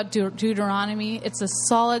theme throughout Deuteronomy. It's a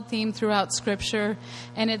solid theme throughout Scripture.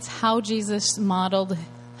 And it's how Jesus modeled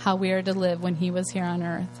how we are to live when he was here on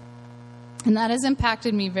earth. And that has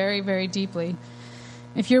impacted me very, very deeply.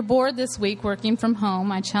 If you're bored this week working from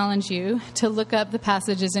home, I challenge you to look up the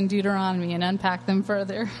passages in Deuteronomy and unpack them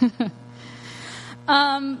further.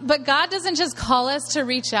 But God doesn't just call us to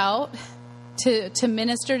reach out, to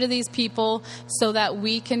minister to these people so that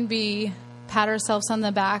we can pat ourselves on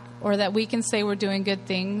the back or that we can say we're doing good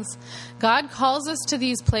things. God calls us to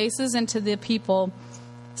these places and to the people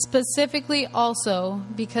specifically also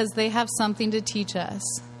because they have something to teach us.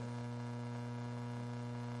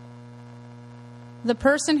 The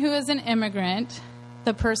person who is an immigrant,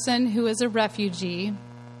 the person who is a refugee,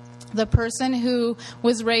 the person who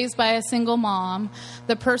was raised by a single mom,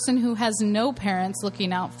 the person who has no parents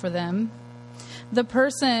looking out for them, the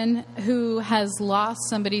person who has lost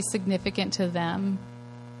somebody significant to them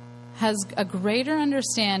has a greater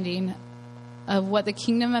understanding of what the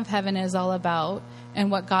kingdom of heaven is all about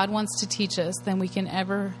and what God wants to teach us than we can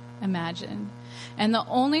ever imagine. And the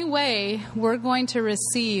only way we're going to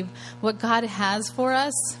receive what God has for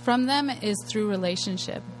us from them is through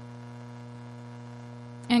relationship.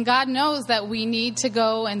 And God knows that we need to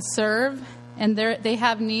go and serve, and they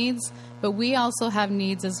have needs, but we also have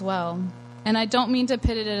needs as well. And I don't mean to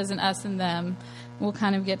pit it as an us and them. We'll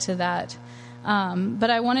kind of get to that. But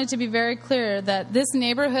I wanted to be very clear that this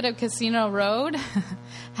neighborhood of Casino Road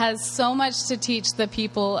has so much to teach the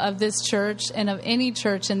people of this church and of any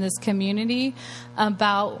church in this community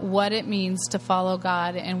about what it means to follow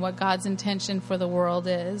God and what God's intention for the world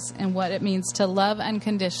is and what it means to love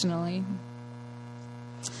unconditionally.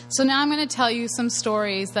 So now I'm going to tell you some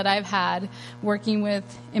stories that I've had working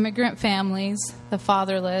with immigrant families, the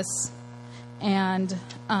fatherless, and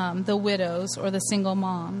the widows or the single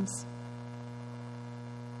moms.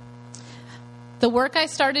 The work I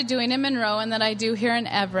started doing in Monroe and that I do here in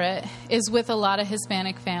Everett is with a lot of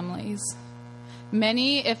Hispanic families.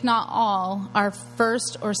 Many, if not all, are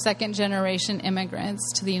first or second generation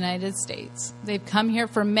immigrants to the United States. They've come here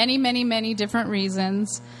for many, many, many different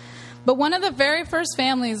reasons. But one of the very first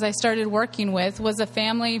families I started working with was a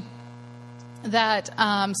family that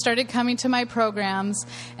started coming to my programs,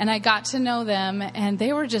 and I got to know them, and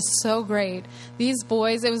they were just so great. These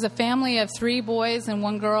boys, it was a family of 3 boys and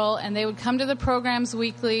 1 girl, and they would come to the programs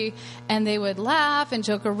weekly, and they would laugh and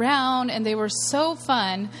joke around, and they were so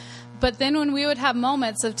fun. But then when we would have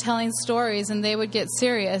moments of telling stories and they would get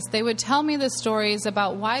serious, they would tell me the stories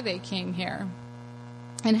about why they came here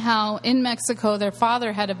and how in Mexico their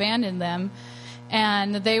father had abandoned them,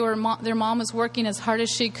 and their mom was working as hard as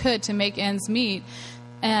she could to make ends meet,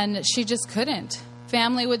 and she just couldn't.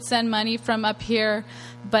 Family would send money from up here,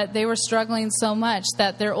 but they were struggling so much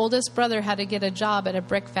that their oldest brother had to get a job at a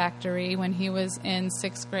brick factory when he was in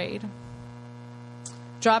 6th grade.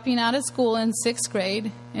 Dropping out of school in 6th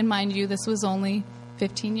grade, and mind you, this was only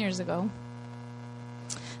 15 years ago.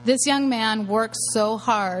 This young man worked so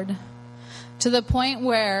hard to the point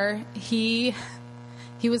where he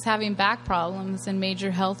was having back problems and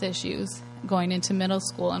major health issues going into middle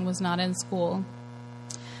school and was not in school.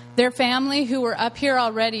 Their family, who were up here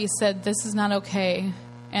already, said this is not okay,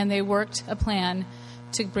 and they worked a plan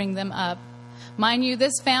to bring them up. Mind you,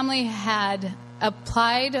 this family had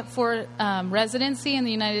applied for residency in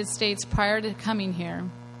the United States prior to coming here,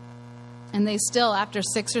 and they still, after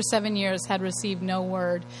 6 or 7 years, had received no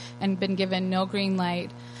word and been given no green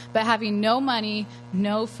light. But having no money,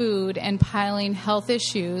 no food, and piling health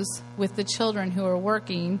issues with the children who were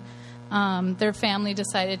working, their family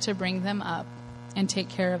decided to bring them up and take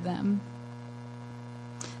care of them.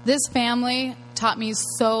 This family taught me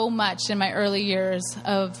so much in my early years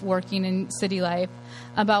of working in city life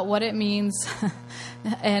about what it means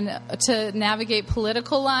and to navigate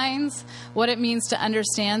political lines, what it means to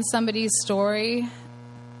understand somebody's story.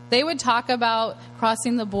 They would talk about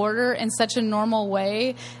crossing the border in such a normal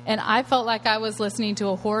way, and I felt like I was listening to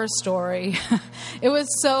a horror story. It was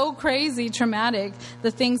so crazy, traumatic,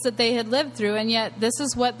 the things that they had lived through, and yet this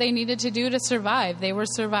is what they needed to do to survive. They were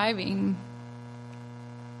surviving.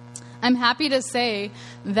 I'm happy to say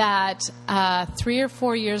that 3 or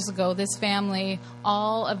 4 years ago, this family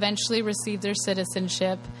all eventually received their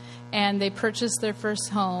citizenship, and they purchased their first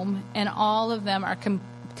home, and all of them are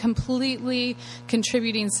completely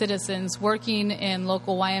contributing citizens, working in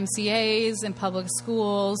local YMCAs and public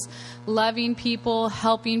schools, loving people,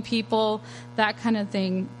 helping people, that kind of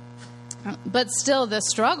thing. But still, the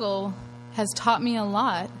struggle has taught me a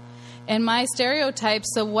lot. And my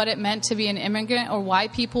stereotypes of what it meant to be an immigrant or why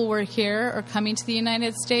people were here or coming to the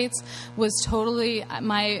United States was totally,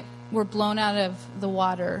 were blown out of the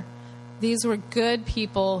water. These were good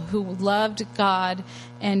people who loved God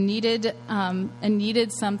and needed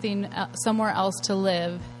something somewhere else to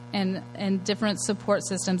live and different support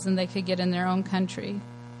systems than they could get in their own country.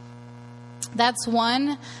 That's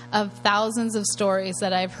one of thousands of stories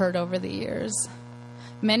that I've heard over the years.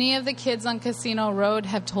 Many of the kids on Casino Road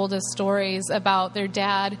have told us stories about their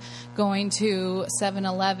dad going to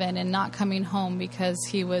 7-Eleven and not coming home because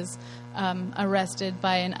he was arrested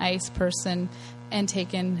by an ICE person and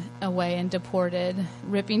taken away and deported,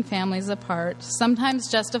 ripping families apart,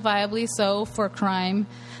 sometimes justifiably so for crime,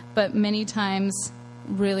 but many times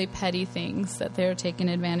really petty things that they're taken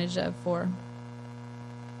advantage of for.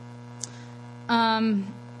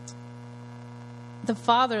 The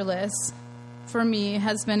fatherless, for me,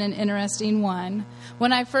 has been an interesting one.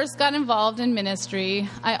 When I first got involved in ministry,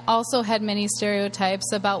 I also had many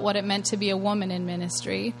stereotypes about what it meant to be a woman in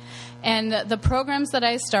ministry. And the programs that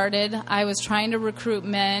I started, I was trying to recruit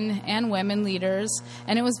men and women leaders,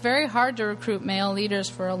 and it was very hard to recruit male leaders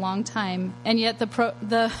for a long time. And yet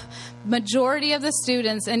the majority of the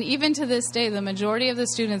students, and even to this day, the majority of the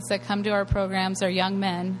students that come to our programs are young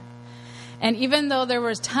men. And even though there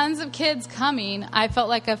was tons of kids coming, I felt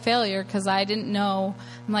like a failure because I didn't know.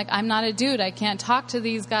 I'm like, I'm not a dude. I can't talk to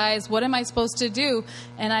these guys. What am I supposed to do?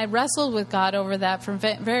 And I wrestled with God over that for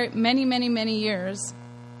many years.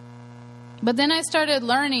 But then I started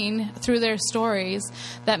learning through their stories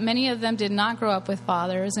that many of them did not grow up with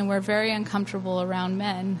fathers and were very uncomfortable around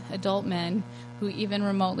men, adult men, who even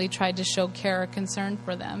remotely tried to show care or concern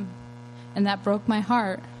for them. And that broke my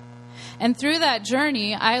heart. And through that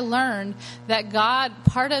journey, I learned that God,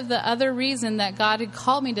 part of the other reason that God had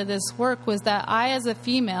called me to this work was that I, as a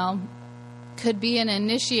female, could be an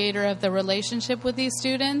initiator of the relationship with these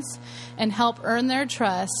students and help earn their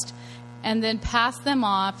trust and then pass them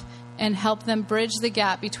off and help them bridge the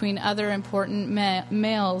gap between other important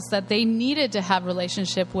males that they needed to have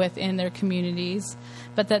relationship with in their communities,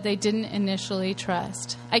 but that they didn't initially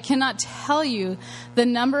trust. I cannot tell you the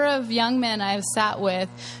number of young men I've sat with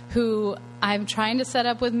who I'm trying to set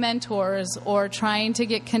up with mentors or trying to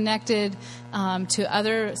get connected to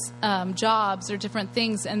other jobs or different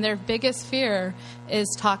things, and their biggest fear is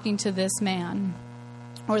talking to this man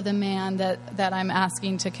or the man that I'm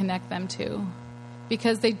asking to connect them to,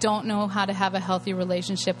 because they don't know how to have a healthy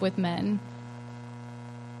relationship with men.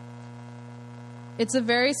 It's a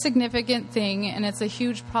very significant thing, and it's a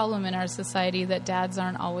huge problem in our society that dads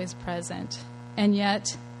aren't always present. And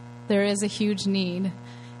yet, there is a huge need.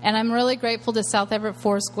 And I'm really grateful to South Everett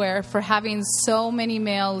Foursquare for having so many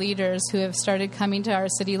male leaders who have started coming to our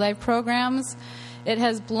City Life programs. It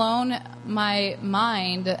has blown my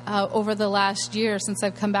mind over the last year since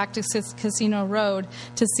I've come back to Casino Road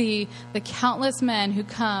to see the countless men who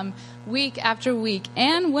come week after week,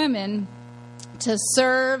 and women, to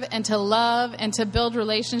serve and to love and to build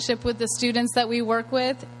relationship with the students that we work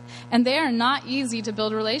with. And they are not easy to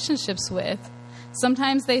build relationships with.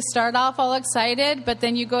 Sometimes they start off all excited, but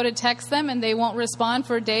then you go to text them and they won't respond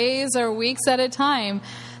for days or weeks at a time.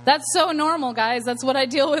 That's so normal, guys. That's what I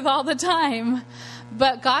deal with all the time.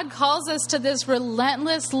 But God calls us to this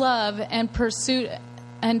relentless love and pursuit,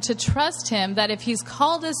 and to trust Him that if He's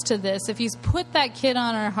called us to this, if He's put that kid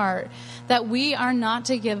on our heart, that we are not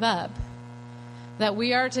to give up, that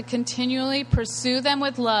we are to continually pursue them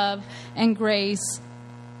with love and grace,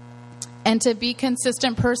 and to be a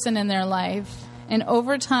consistent person in their life. And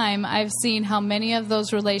over time, I've seen how many of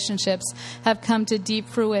those relationships have come to deep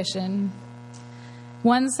fruition.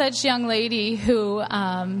 One such young lady who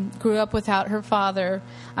grew up without her father,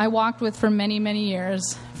 I walked with for many, many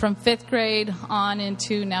years, from 5th grade on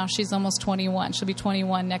into now she's almost 21. She'll be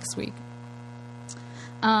 21 next week.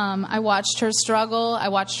 I watched her struggle. I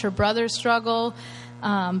watched her brother struggle.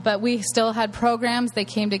 But we still had programs. They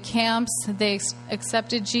came to camps. They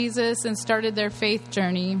accepted Jesus and started their faith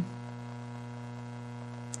journey.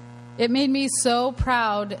 It made me so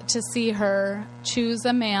proud to see her choose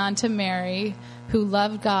a man to marry who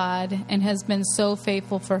loved God and has been so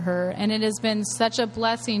faithful for her. And it has been such a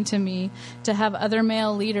blessing to me to have other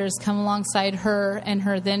male leaders come alongside her and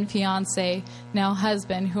her then fiance, now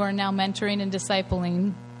husband, who are now mentoring and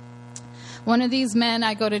discipling. One of these men,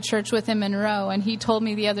 I go to church with in Monroe, and he told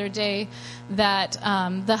me the other day that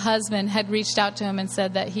the husband had reached out to him and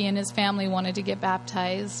said that he and his family wanted to get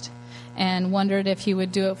baptized and wondered if he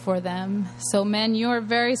would do it for them. So men, you are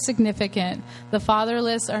very significant. The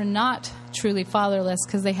fatherless are not truly fatherless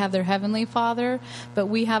because they have their heavenly Father, but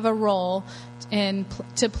we have a role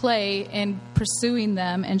to play in pursuing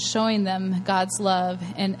them and showing them God's love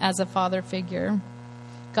and as a father figure.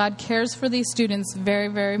 God cares for these students very,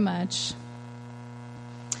 very much.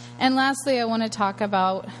 And lastly, I want to talk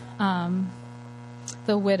about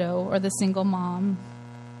the widow or the single mom.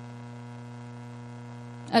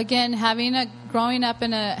 Again, growing up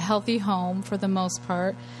in a healthy home for the most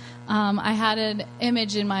part, I had an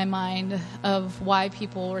image in my mind of why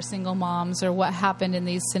people were single moms or what happened in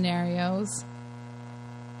these scenarios.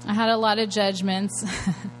 I had a lot of judgments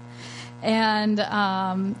and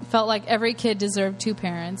felt like every kid deserved two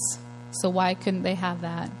parents, so why couldn't they have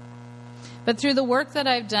that? But through the work that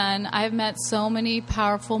I've done, I've met so many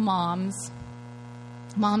powerful moms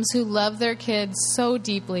who love their kids so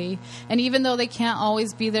deeply. And even though they can't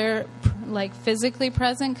always be there, like physically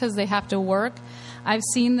present because they have to work, I've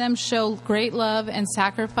seen them show great love and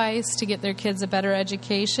sacrifice to get their kids a better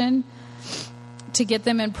education, to get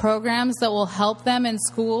them in programs that will help them in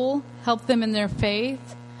school, help them in their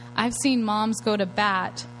faith. I've seen moms go to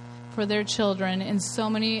bat for their children in so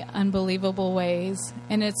many unbelievable ways,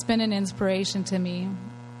 and it's been an inspiration to me.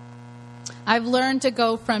 I've learned to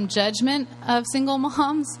go from judgment of single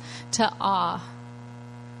moms to awe.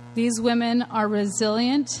 These women are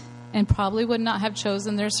resilient and probably would not have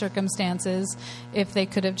chosen their circumstances if they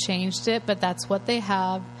could have changed it, but that's what they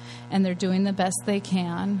have, and they're doing the best they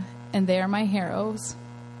can, and they are my heroes.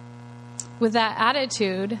 With that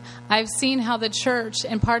attitude, I've seen how the church,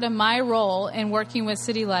 and part of my role in working with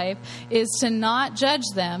City Life, is to not judge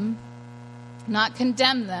them, not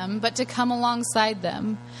condemn them, but to come alongside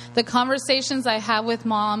them. The conversations I have with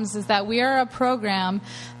moms is that we are a program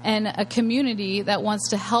and a community that wants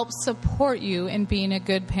to help support you in being a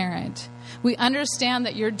good parent. We understand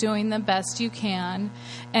that you're doing the best you can,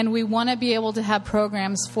 and we want to be able to have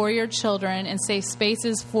programs for your children and safe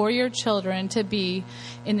spaces for your children to be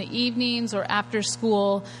in the evenings or after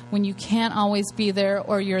school when you can't always be there,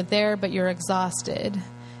 or you're there but you're exhausted.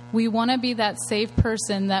 We want to be that safe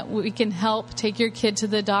person that we can help take your kid to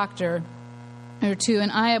the doctor or to an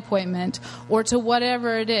eye appointment or to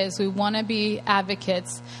whatever it is. We want to be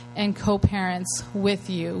advocates and co-parents with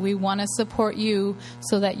you. We want to support you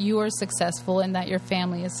so that you are successful and that your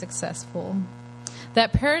family is successful.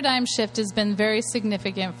 That paradigm shift has been very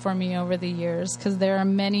significant for me over the years because there are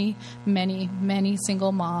many, many, many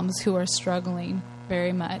single moms who are struggling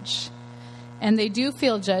very much. And they do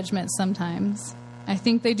feel judgment sometimes. I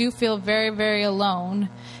think they do feel very, very alone.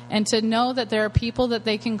 And to know that there are people that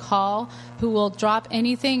they can call who will drop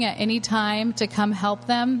anything at any time to come help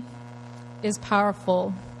them, is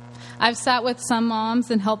powerful. I've sat with some moms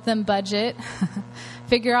and helped them budget,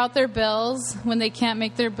 figure out their bills. When they can't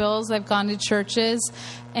make their bills, I've gone to churches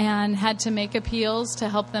and had to make appeals to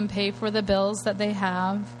help them pay for the bills that they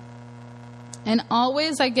have. And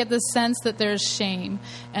always I get the sense that there's shame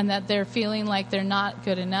and that they're feeling like they're not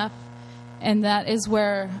good enough. And that is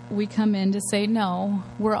where we come in to say, no,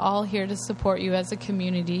 we're all here to support you as a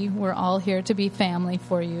community. We're all here to be family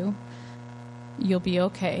for you. You'll be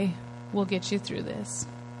okay. We'll get you through this.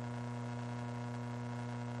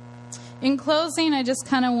 In closing, I just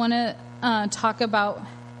kind of want to talk about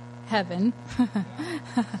heaven.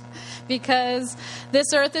 Because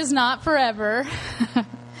this earth is not forever.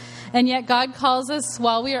 And yet God calls us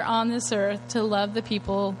while we are on this earth to love the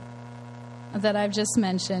people that I've just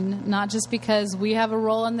mentioned, not just because we have a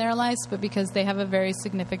role in their lives, but because they have a very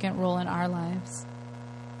significant role in our lives.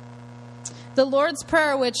 The Lord's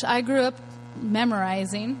Prayer, which I grew up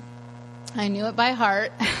memorizing, I knew it by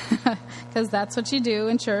heart, because that's what you do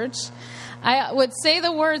in church. I would say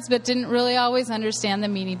the words, but didn't really always understand the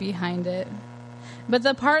meaning behind it. But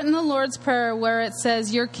the part in the Lord's Prayer where it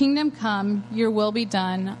says, "Your kingdom come, your will be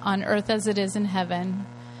done, on earth as it is in heaven,"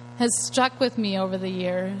 has stuck with me over the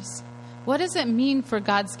years. What does it mean for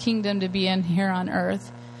God's kingdom to be in here on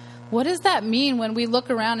earth? What does that mean when we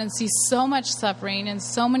look around and see so much suffering and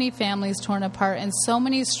so many families torn apart and so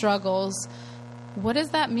many struggles? What does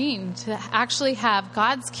that mean to actually have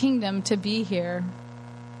God's kingdom to be here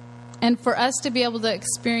and for us to be able to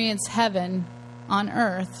experience heaven on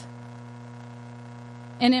earth?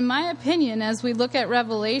 And in my opinion, as we look at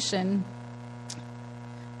Revelation,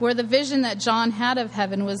 where the vision that John had of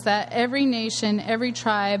heaven was that every nation, every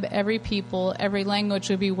tribe, every people, every language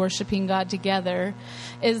would be worshiping God together,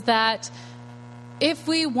 is that if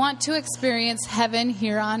we want to experience heaven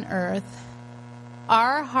here on earth,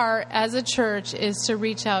 our heart as a church is to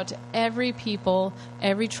reach out to every people,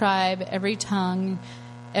 every tribe, every tongue,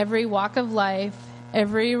 every walk of life,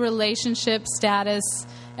 every relationship status,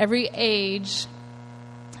 every age,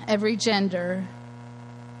 every gender,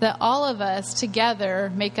 that all of us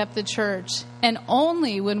together make up the church. And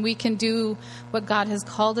only when we can do what God has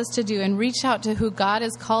called us to do and reach out to who God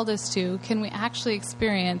has called us to, can we actually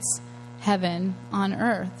experience heaven on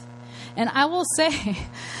earth. And I will say,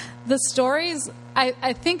 the stories,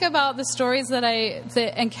 I think about the stories that I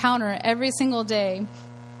encounter every single day.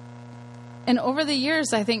 And over the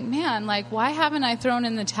years, I think, man, like, why haven't I thrown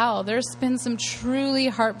in the towel? There's been some truly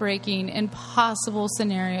heartbreaking, impossible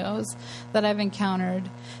scenarios that I've encountered.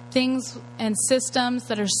 Things and systems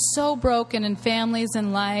that are so broken in families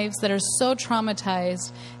and lives that are so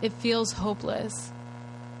traumatized, it feels hopeless.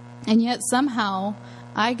 And yet somehow,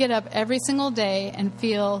 I get up every single day and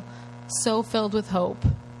feel so filled with hope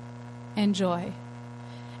and joy.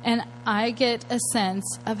 And I get a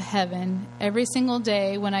sense of heaven every single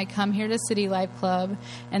day when I come here to City Life Club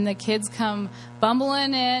and the kids come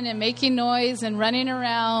bumbling in and making noise and running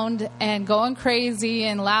around and going crazy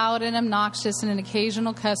and loud and obnoxious and an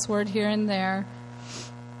occasional cuss word here and there.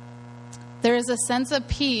 There is a sense of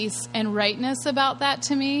peace and rightness about that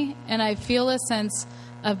to me, and I feel a sense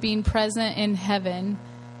of being present in heaven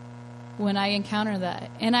when I encounter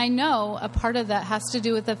that. And I know a part of that has to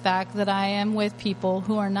do with the fact that I am with people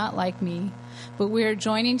who are not like me, but we are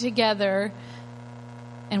joining together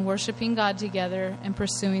and worshiping God together and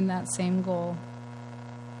pursuing that same goal.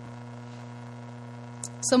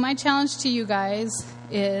 So my challenge to you guys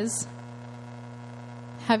is,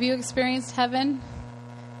 have you experienced heaven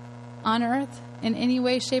on earth in any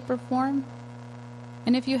way, shape, or form?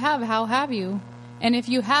 And if you have, how have you? And if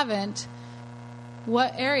you haven't,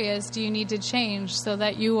 what areas do you need to change so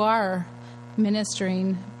that you are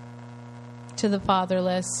ministering to the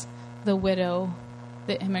fatherless, the widow,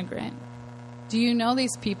 the immigrant? Do you know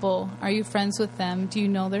these people? Are you friends with them? Do you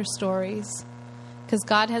know their stories? Because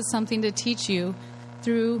God has something to teach you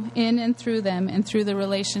in and through them and through the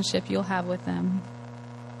relationship you'll have with them.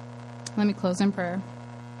 Let me close in prayer.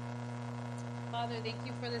 Father, thank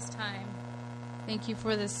you for this time. Thank you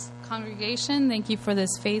for this congregation. Thank you for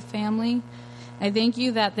this faith family. I thank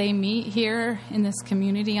you that they meet here in this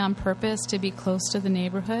community on purpose to be close to the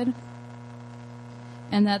neighborhood,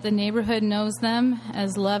 and that the neighborhood knows them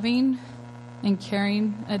as loving and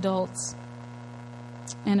caring adults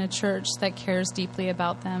and a church that cares deeply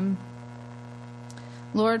about them.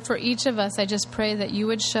 Lord, for each of us, I just pray that you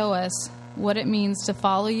would show us what it means to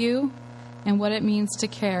follow you and what it means to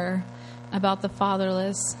care about the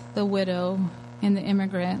fatherless, the widow, and the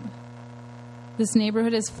immigrant. This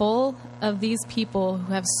neighborhood is full of these people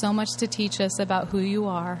who have so much to teach us about who you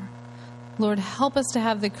are. Lord, help us to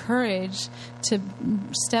have the courage to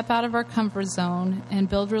step out of our comfort zone and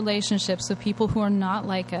build relationships with people who are not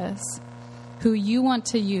like us, who you want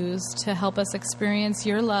to use to help us experience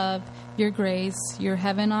your love, your grace, your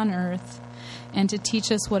heaven on earth, and to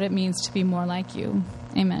teach us what it means to be more like you.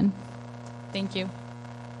 Amen. Thank you.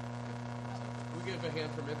 We give a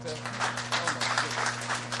hand for Minta.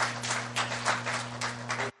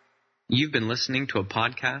 You've been listening to a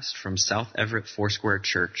podcast from South Everett Foursquare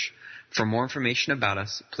Church. For more information about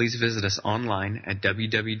us, please visit us online at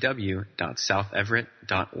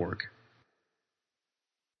www.southeverett.org.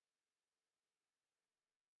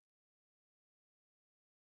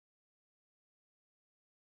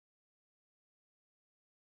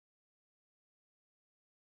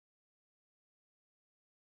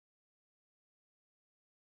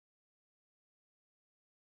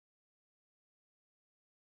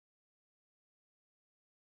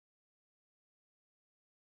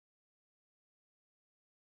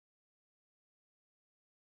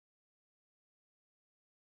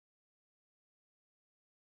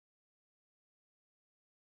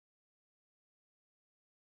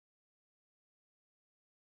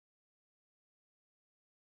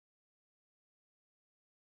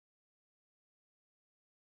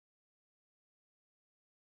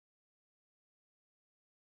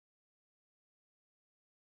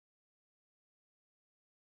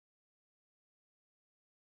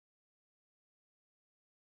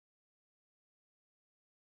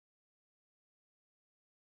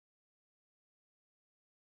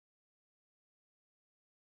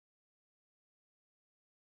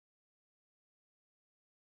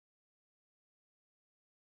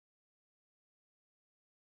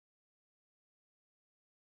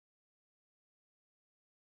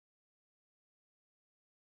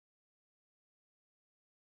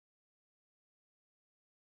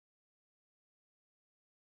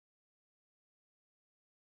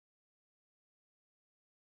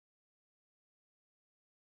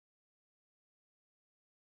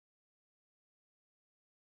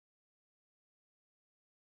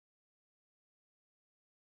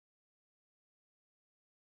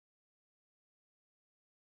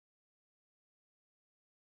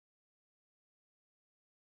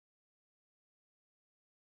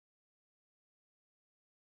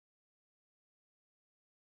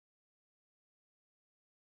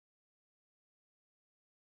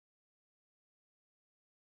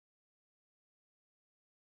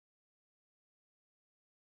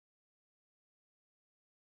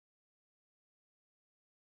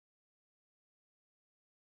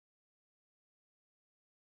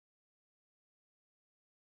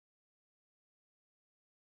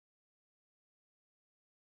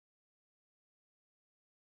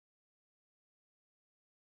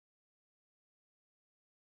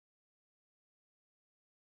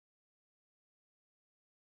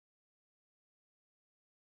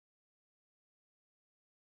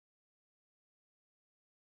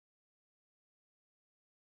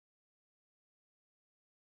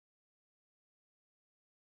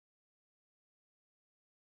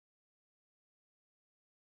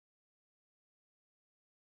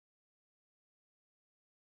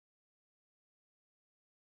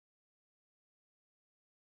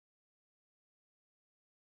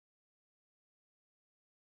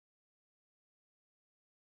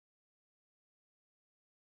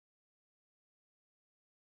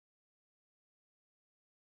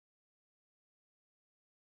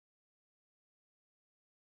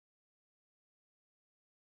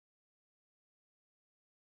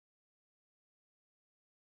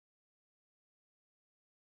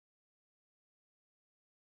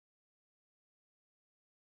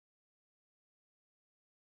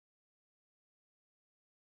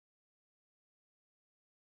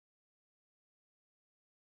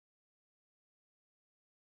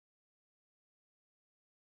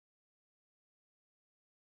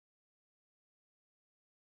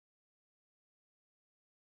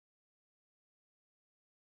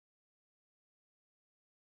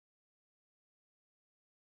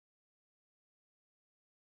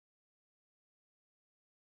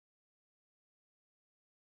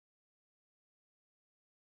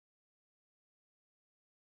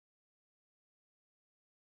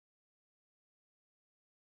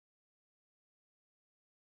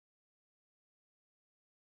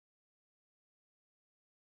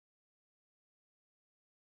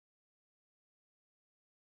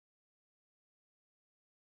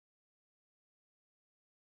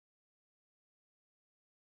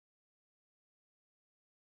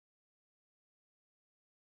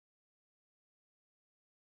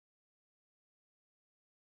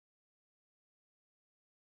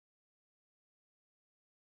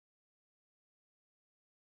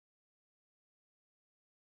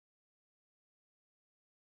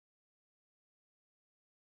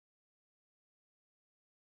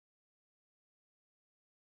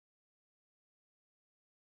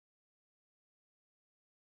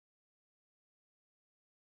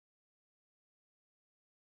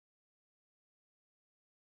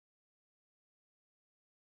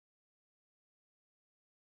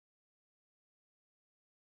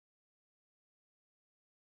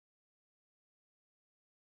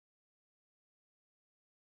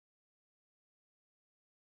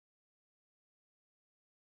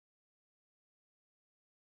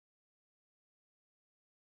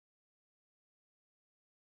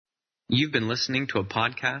 You've been listening to a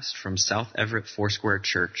podcast from South Everett Foursquare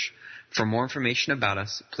Church. For more information about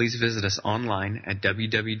us, please visit us online at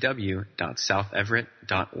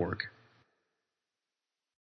www.southeverett.org.